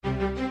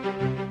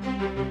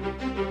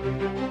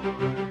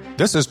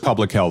This is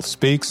Public Health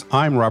Speaks.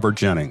 I'm Robert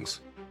Jennings.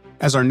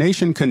 As our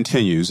nation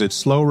continues its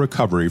slow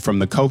recovery from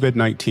the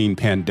COVID-19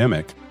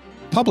 pandemic,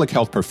 public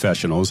health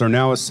professionals are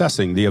now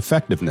assessing the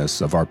effectiveness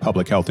of our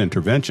public health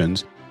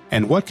interventions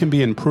and what can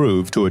be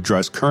improved to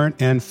address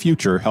current and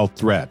future health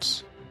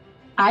threats.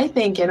 I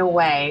think, in a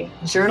way,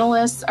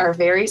 journalists are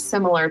very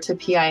similar to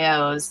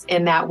PIOs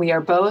in that we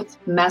are both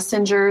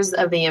messengers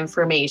of the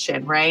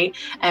information, right?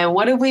 And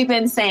what have we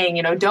been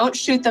saying? Don't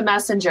shoot the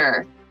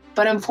messenger.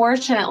 But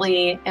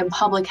unfortunately, in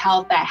public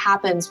health, that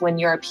happens when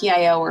you're a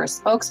PIO or a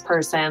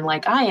spokesperson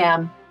like I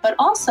am, but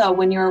also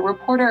when you're a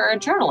reporter or a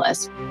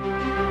journalist.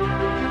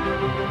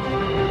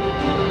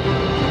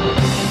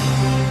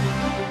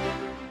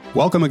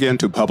 Welcome again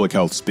to Public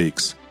Health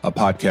Speaks, a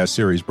podcast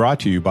series brought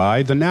to you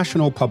by the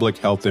National Public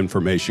Health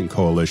Information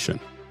Coalition.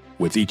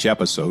 With each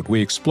episode,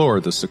 we explore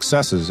the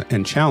successes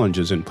and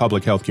challenges in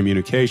public health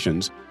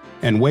communications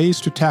and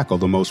ways to tackle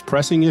the most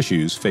pressing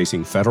issues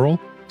facing federal,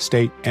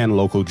 state, and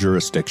local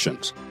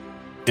jurisdictions.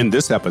 In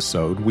this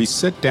episode, we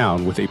sit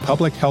down with a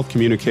public health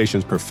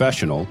communications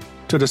professional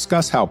to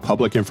discuss how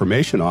public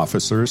information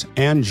officers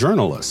and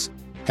journalists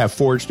have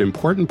forged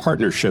important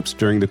partnerships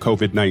during the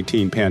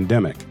COVID-19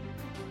 pandemic.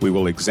 We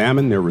will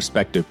examine their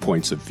respective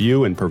points of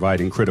view in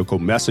providing critical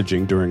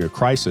messaging during a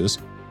crisis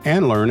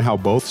and learn how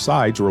both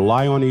sides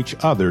rely on each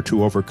other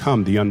to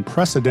overcome the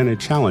unprecedented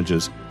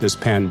challenges this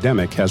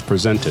pandemic has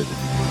presented.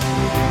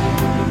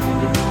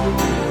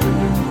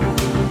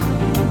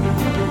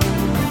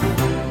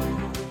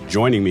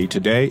 Joining me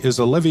today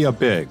is Olivia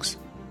Biggs.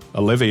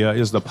 Olivia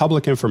is the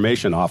Public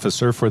Information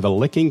Officer for the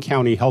Licking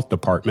County Health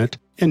Department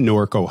in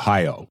Newark,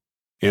 Ohio.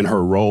 In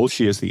her role,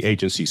 she is the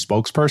agency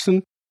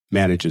spokesperson,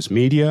 manages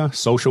media,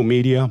 social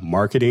media,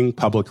 marketing,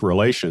 public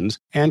relations,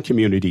 and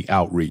community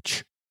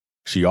outreach.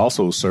 She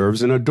also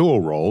serves in a dual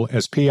role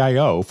as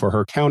PIO for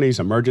her county's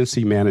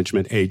emergency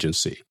management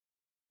agency.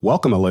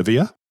 Welcome,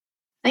 Olivia.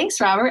 Thanks,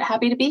 Robert.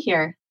 Happy to be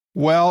here.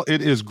 Well,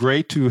 it is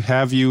great to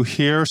have you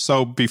here.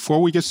 So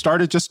before we get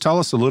started, just tell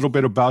us a little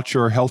bit about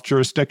your health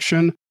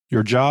jurisdiction,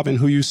 your job, and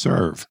who you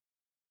serve.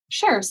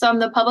 Sure. So I'm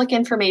the Public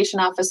Information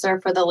Officer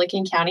for the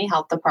Licking County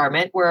Health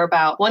Department. We're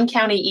about one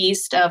county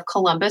east of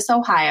Columbus,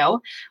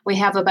 Ohio. We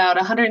have about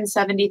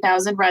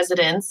 170,000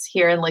 residents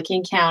here in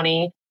Licking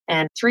County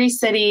and 3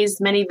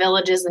 cities, many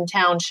villages and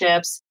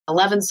townships,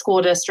 11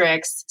 school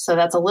districts. So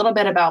that's a little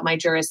bit about my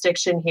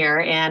jurisdiction here.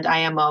 And I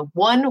am a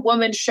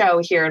one-woman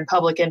show here in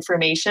public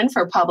information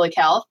for public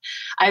health.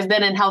 I've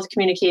been in health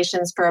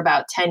communications for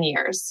about 10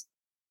 years.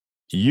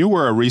 You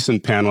were a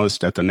recent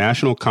panelist at the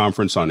National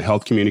Conference on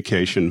Health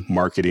Communication,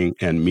 Marketing,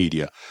 and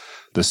Media.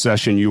 The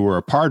session you were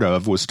a part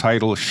of was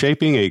titled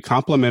Shaping a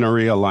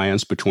Complementary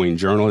Alliance Between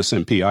Journalists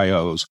and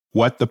PIOs,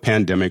 What the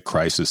Pandemic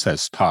Crisis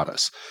Has Taught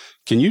Us.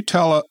 Can you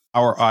tell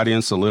our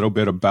audience a little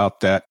bit about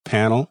that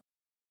panel?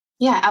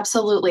 Yeah,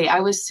 absolutely. I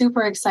was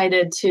super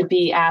excited to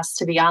be asked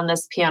to be on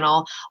this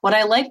panel. What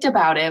I liked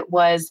about it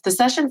was the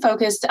session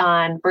focused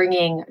on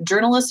bringing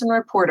journalists and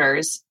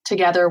reporters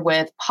together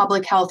with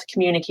public health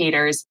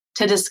communicators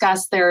to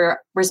discuss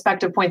their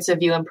respective points of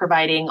view and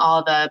providing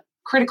all the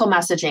critical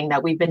messaging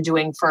that we've been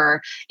doing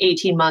for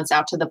 18 months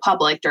out to the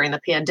public during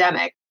the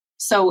pandemic.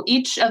 So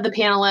each of the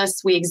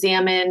panelists, we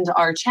examined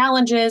our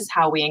challenges,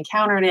 how we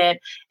encountered it,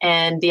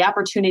 and the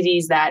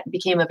opportunities that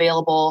became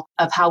available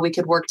of how we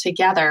could work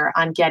together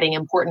on getting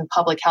important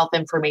public health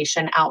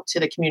information out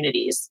to the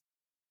communities.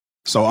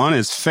 So on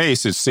its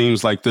face, it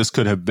seems like this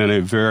could have been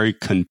a very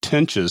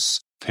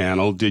contentious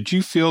panel. Did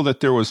you feel that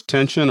there was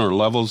tension or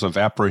levels of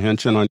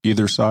apprehension on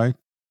either side?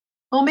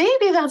 Well,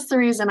 maybe that's the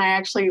reason I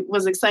actually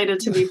was excited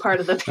to be part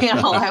of the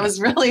panel. I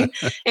was really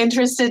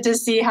interested to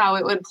see how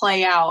it would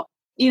play out.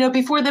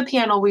 Before the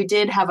panel, we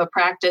did have a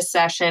practice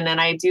session,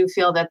 and I do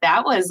feel that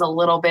was a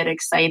little bit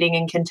exciting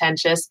and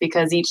contentious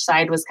because each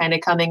side was kind of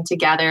coming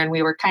together and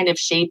we were kind of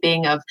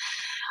shaping of,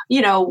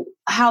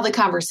 how the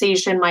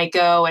conversation might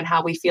go and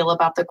how we feel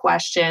about the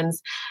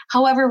questions.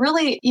 However,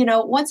 really,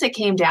 once it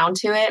came down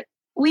to it,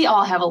 we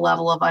all have a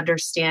level of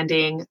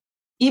understanding.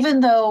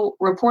 Even though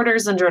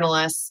reporters and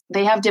journalists,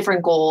 they have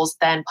different goals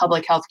than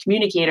public health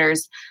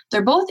communicators,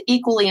 they're both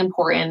equally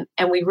important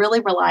and we really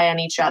rely on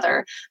each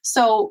other.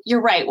 So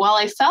you're right. While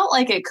I felt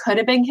like it could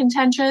have been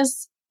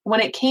contentious,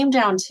 when it came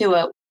down to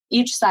it,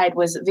 each side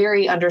was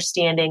very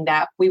understanding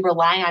that we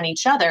rely on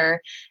each other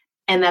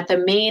and that the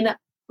main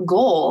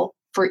goal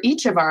for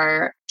each of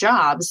our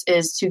jobs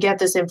is to get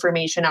this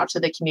information out to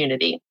the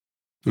community.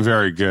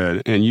 Very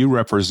good. And you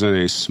represent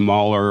a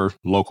smaller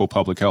local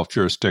public health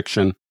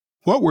jurisdiction.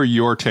 What were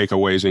your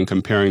takeaways in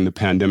comparing the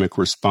pandemic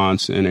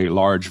response in a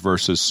large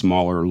versus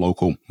smaller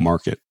local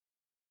market?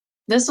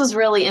 This was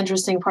really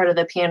interesting part of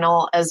the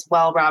panel as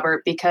well,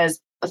 Robert,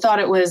 because I thought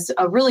it was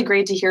really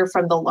great to hear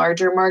from the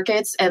larger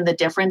markets and the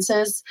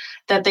differences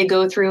that they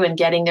go through in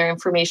getting their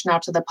information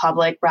out to the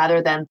public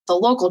rather than the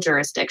local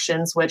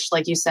jurisdictions, which,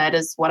 like you said,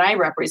 is what I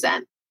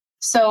represent.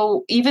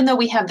 So even though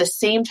we have the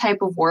same type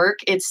of work,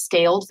 it's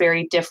scaled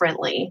very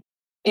differently.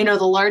 The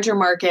larger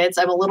markets,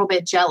 I'm a little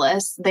bit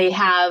jealous. They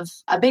have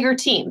a bigger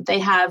team. They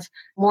have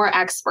more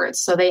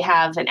experts. So they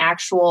have an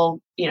actual,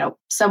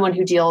 someone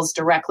who deals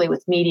directly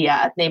with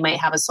media. They might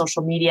have a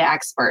social media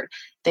expert.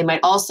 They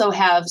might also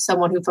have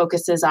someone who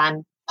focuses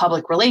on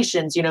public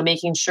relations,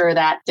 making sure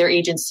that their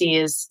agency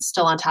is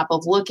still on top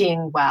of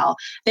looking well.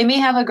 They may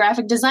have a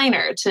graphic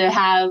designer to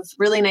have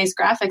really nice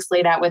graphics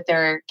laid out with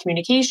their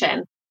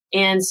communication.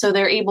 And so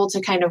they're able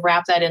to kind of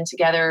wrap that in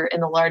together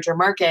in the larger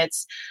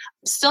markets.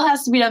 Still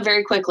has to be done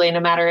very quickly, no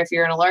matter if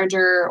you're in a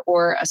larger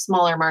or a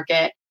smaller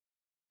market.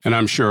 And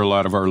I'm sure a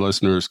lot of our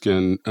listeners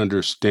can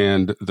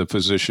understand the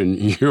position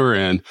you're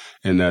in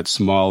that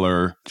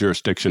smaller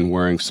jurisdiction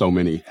wearing so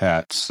many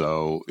hats.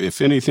 So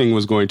if anything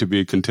was going to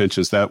be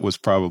contentious, that was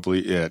probably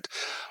it.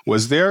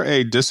 Was there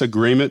a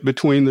disagreement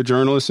between the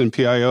journalists and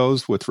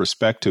PIOs with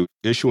respect to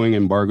issuing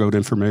embargoed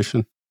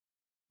information?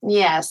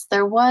 Yes,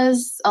 there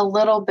was a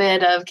little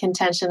bit of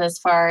contention as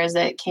far as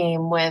it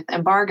came with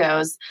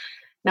embargoes.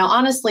 Now,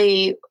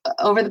 honestly,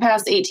 over the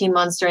past 18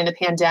 months during the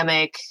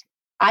pandemic,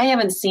 I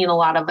haven't seen a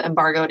lot of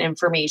embargoed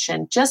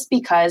information just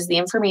because the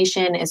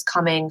information is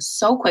coming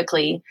so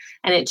quickly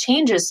and it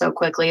changes so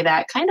quickly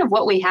that kind of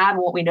what we have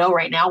and what we know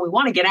right now, we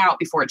want to get out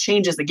before it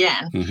changes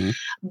again. Mm-hmm.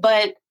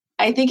 But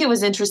I think it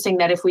was interesting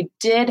that if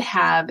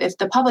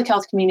the public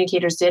health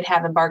communicators did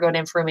have embargoed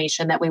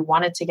information that we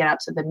wanted to get out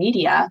to the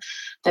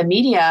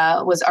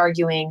media was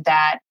arguing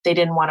that they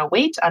didn't want to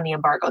wait on the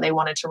embargo. They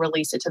wanted to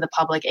release it to the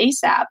public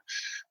ASAP.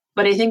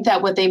 But I think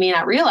that what they may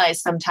not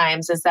realize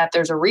sometimes is that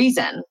there's a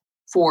reason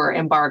for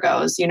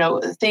embargoes.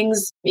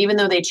 Things, even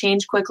though they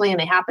change quickly and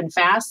they happen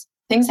fast,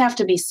 things have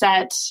to be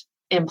set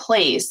in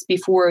place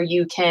before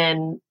you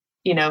can,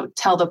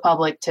 tell the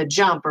public to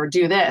jump or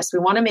do this. We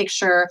want to make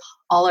sure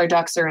all our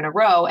ducks are in a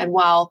row. And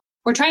while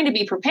we're trying to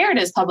be prepared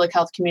as public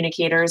health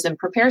communicators and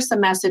prepare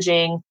some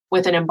messaging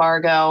with an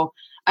embargo,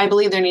 I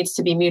believe there needs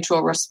to be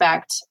mutual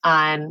respect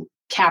on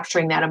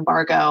capturing that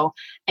embargo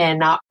and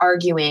not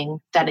arguing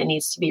that it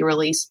needs to be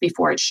released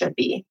before it should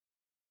be.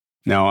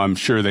 Now, I'm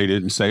sure they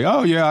didn't say,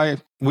 oh, yeah,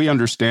 we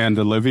understand,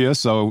 Olivia,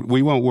 so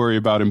we won't worry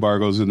about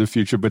embargoes in the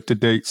future. But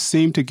did they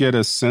seem to get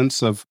a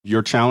sense of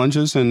your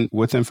challenges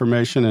with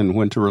information and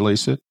when to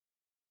release it?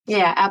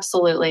 Yeah,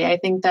 absolutely. I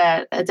think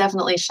that it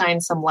definitely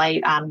shines some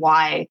light on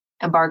why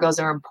embargoes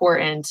are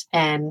important.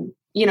 And,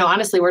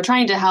 honestly, we're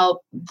trying to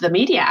help the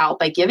media out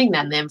by giving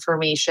them the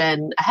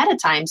information ahead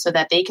of time so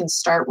that they can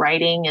start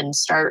writing and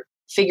start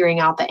figuring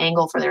out the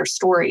angle for their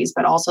stories,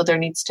 but also there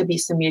needs to be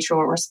some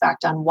mutual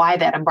respect on why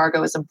that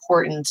embargo is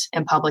important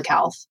in public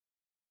health.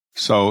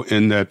 So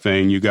in that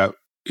vein, you got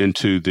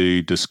into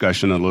the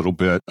discussion a little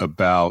bit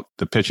about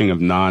the pitching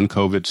of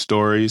non-COVID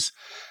stories.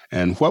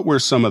 And what were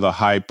some of the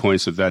high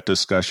points of that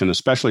discussion,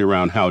 especially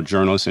around how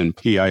journalists and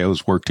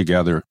PIOs work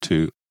together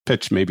to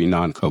pitch maybe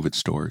non-COVID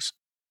stories?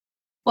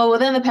 Well,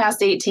 within the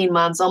past 18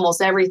 months,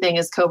 almost everything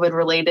is COVID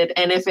related.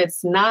 And if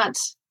it's not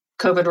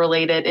COVID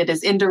related, it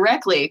is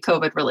indirectly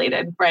COVID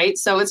related, right?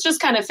 So it's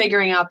just kind of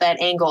figuring out that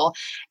angle.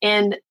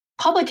 And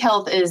public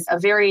health is a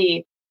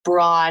very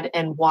broad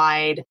and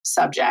wide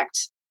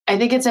subject. I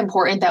think it's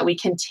important that we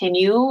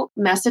continue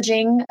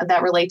messaging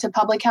that relate to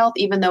public health,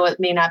 even though it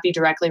may not be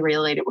directly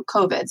related with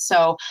COVID.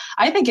 So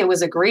I think it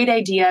was a great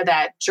idea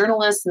that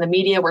journalists and the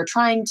media were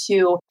trying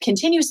to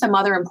continue some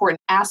other important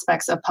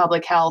aspects of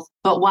public health,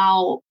 but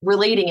while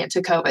relating it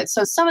to COVID.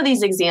 So some of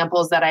these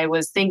examples that I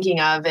was thinking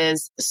of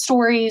is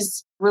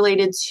stories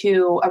related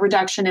to a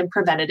reduction in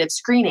preventative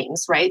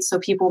screenings, right? So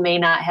people may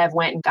not have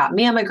went and got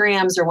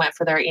mammograms or went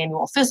for their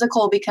annual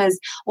physical because,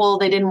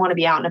 they didn't want to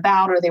be out and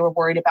about, or they were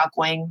worried about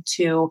going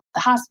to the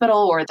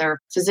hospital or their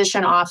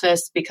physician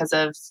office because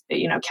of,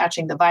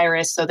 catching the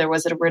virus. So there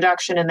was a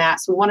reduction in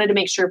that. So we wanted to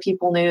make sure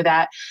people knew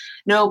that,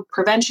 no,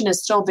 prevention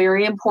is still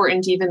very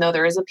important, even though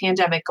there is a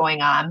pandemic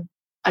going on.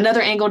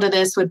 Another angle to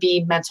this would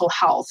be mental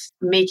health,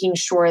 making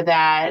sure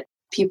that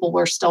people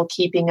were still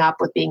keeping up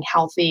with being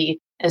healthy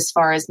as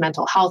far as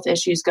mental health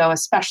issues go,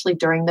 especially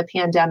during the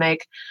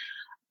pandemic.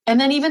 And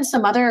then even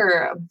some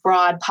other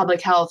broad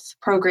public health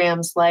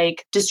programs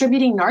like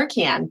distributing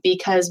Narcan,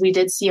 because we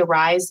did see a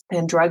rise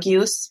in drug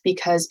use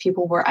because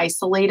people were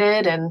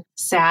isolated and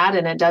sad,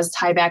 and it does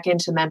tie back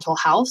into mental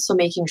health. So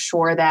making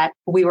sure that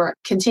we were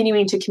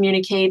continuing to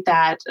communicate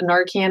that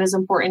Narcan is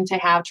important to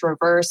have to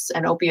reverse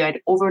an opioid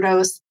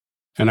overdose.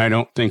 And I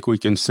don't think we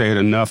can say it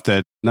enough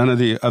that none of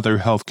the other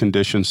health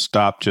conditions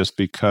stopped just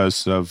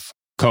because of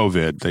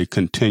COVID. They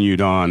continued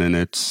on, and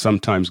it's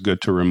sometimes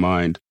good to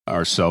remind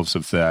ourselves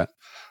of that.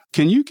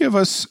 Can you give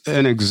us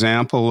an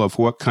example of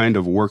what kind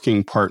of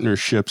working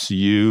partnerships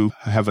you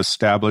have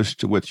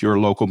established with your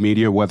local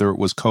media, whether it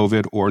was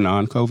COVID or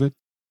non-COVID?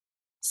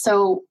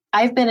 So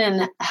I've been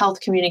in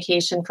health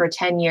communication for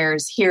 10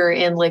 years here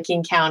in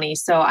Licking County.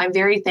 So I'm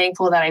very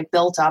thankful that I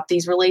built up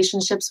these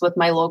relationships with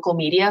my local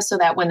media so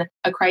that when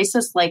a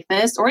crisis like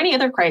this or any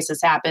other crisis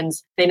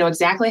happens, they know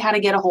exactly how to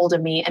get a hold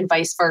of me and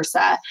vice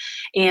versa.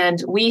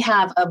 And we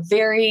have a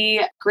very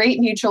great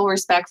mutual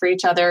respect for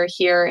each other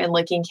here in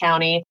Licking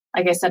County.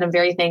 like I said, I'm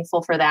very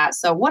thankful for that.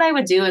 So what I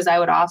would do is I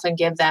would often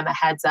give them a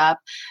heads up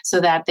so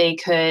that they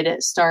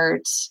could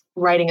start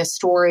writing a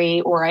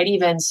story, or I'd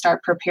even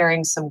start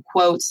preparing some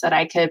quotes that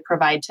I could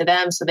provide to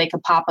them so they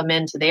could pop them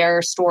into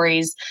their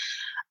stories.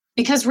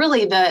 Because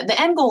really the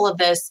end goal of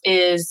this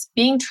is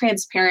being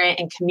transparent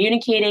and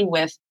communicating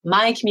with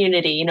my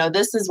community.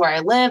 This is where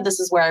I live.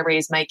 This is where I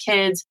raise my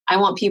kids. I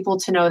want people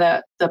to know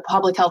that the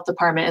public health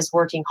department is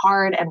working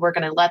hard and we're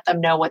going to let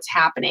them know what's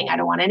happening. I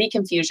don't want any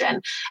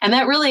confusion. And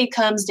that really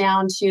comes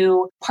down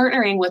to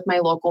partnering with my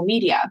local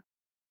media.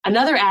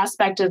 Another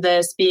aspect of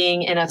this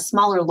being in a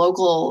smaller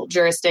local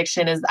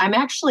jurisdiction is I'm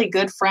actually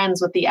good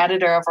friends with the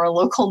editor of our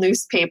local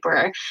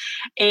newspaper.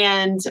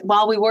 And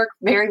while we work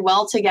very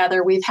well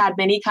together, we've had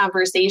many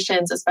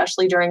conversations,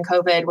 especially during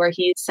COVID, where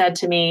he said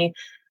to me,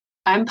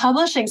 I'm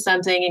publishing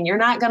something and you're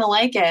not going to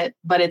like it,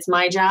 but it's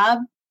my job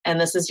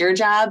and this is your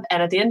job.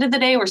 And at the end of the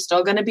day, we're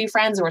still going to be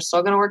friends and we're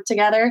still going to work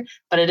together,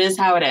 but it is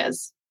how it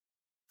is.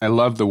 I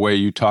love the way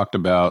you talked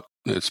about,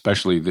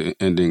 especially the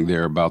ending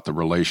there, about the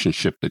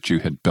relationship that you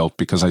had built,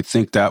 because I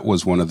think that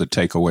was one of the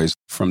takeaways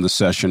from the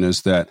session,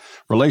 is that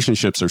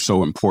relationships are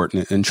so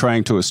important, and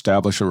trying to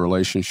establish a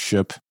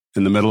relationship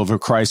in the middle of a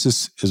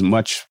crisis is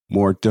much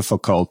more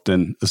difficult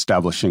than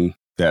establishing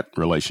that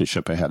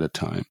relationship ahead of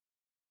time.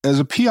 As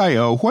a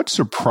PIO, what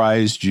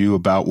surprised you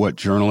about what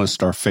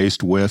journalists are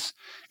faced with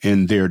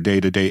in their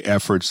day-to-day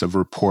efforts of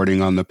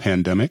reporting on the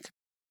pandemic?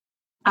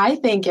 I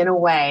think in a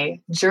way,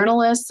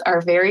 journalists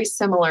are very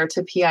similar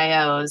to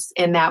PIOs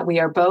in that we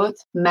are both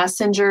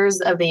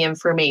messengers of the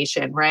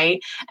information, right?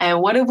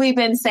 And what have we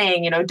been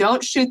saying?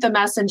 Don't shoot the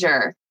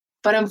messenger.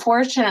 But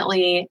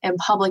unfortunately, in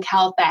public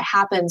health, that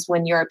happens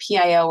when you're a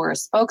PIO or a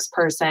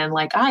spokesperson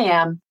like I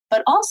am,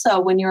 but also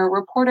when you're a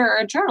reporter or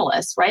a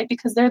journalist, right?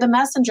 Because they're the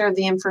messenger of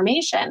the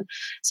information.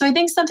 So I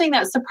think something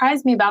that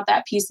surprised me about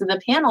that piece of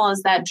the panel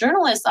is that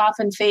journalists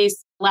often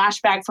face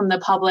lashback from the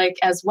public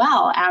as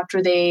well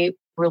after they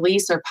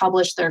release or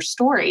publish their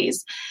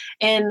stories.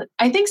 And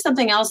I think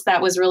something else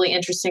that was really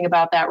interesting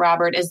about that,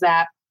 Robert, is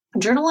that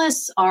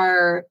journalists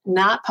are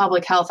not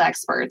public health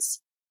experts.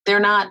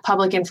 They're not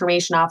public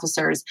information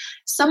officers.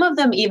 Some of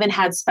them even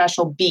had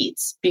special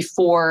beats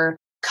before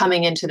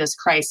coming into this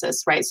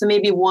crisis, right? So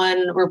maybe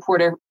one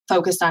reporter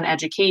focused on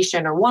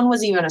education, or one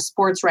was even a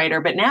sports writer,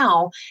 but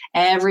now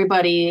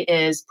everybody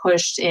is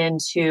pushed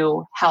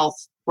into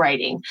health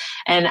writing.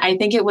 And I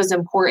think it was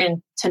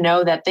important to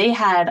know that they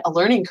had a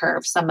learning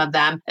curve, some of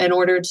them. In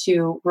order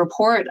to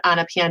report on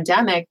a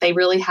pandemic, they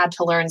really had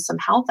to learn some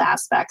health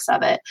aspects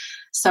of it.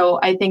 So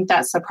I think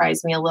that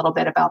surprised me a little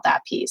bit about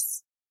that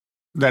piece.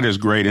 That is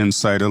great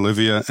insight,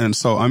 Olivia. And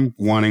so I'm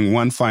wanting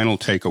one final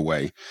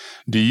takeaway.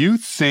 Do you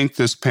think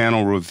this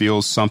panel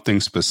reveals something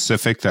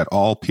specific that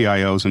all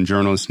PIOs and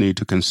journalists need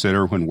to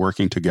consider when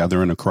working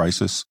together in a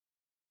crisis?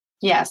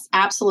 Yes,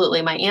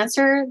 absolutely. My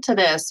answer to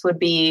this would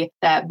be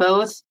that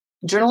both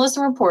journalists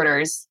and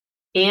reporters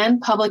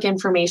and public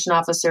information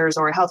officers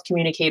or health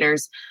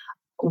communicators,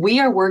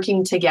 we are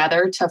working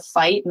together to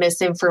fight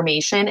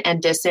misinformation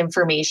and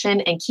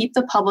disinformation and keep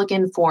the public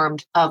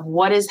informed of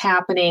what is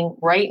happening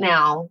right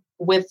now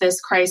with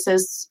this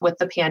crisis, with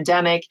the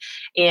pandemic.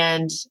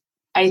 And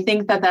I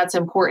think that that's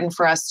important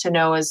for us to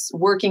know, is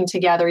working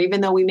together,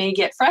 even though we may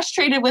get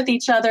frustrated with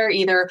each other.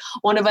 Either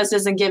one of us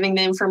isn't giving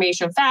the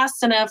information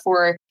fast enough,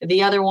 or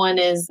the other one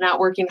is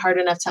not working hard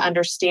enough to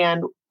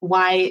understand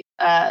why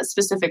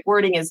specific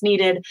wording is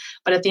needed.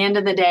 But at the end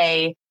of the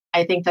day,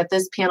 I think that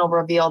this panel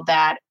revealed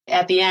that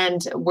at the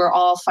end, we're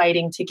all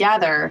fighting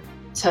together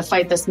to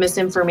fight this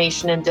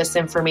misinformation and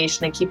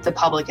disinformation and keep the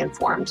public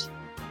informed.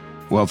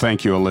 Well,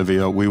 thank you,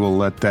 Olivia. We will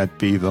let that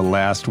be the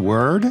last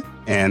word.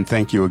 And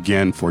thank you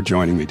again for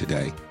joining me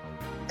today.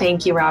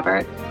 Thank you,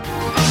 Robert.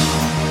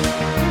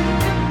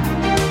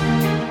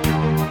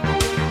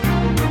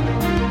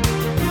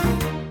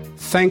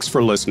 Thanks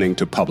for listening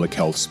to Public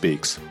Health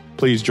Speaks.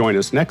 Please join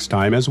us next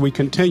time as we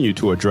continue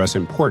to address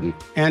important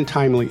and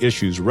timely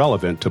issues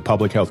relevant to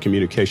public health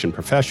communication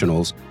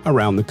professionals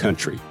around the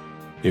country.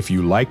 If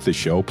you like the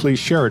show, please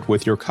share it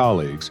with your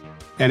colleagues.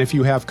 And if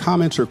you have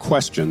comments or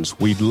questions,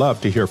 we'd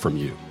love to hear from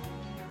you.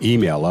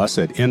 Email us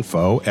at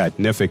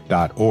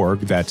info@nfic.org.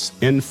 That's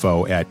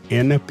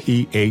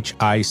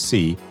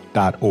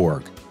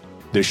info@nphic.org.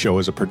 This show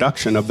is a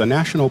production of the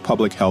National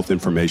Public Health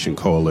Information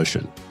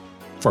Coalition.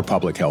 For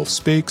Public Health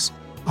Speaks,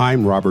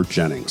 I'm Robert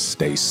Jennings.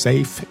 Stay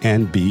safe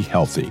and be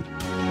healthy.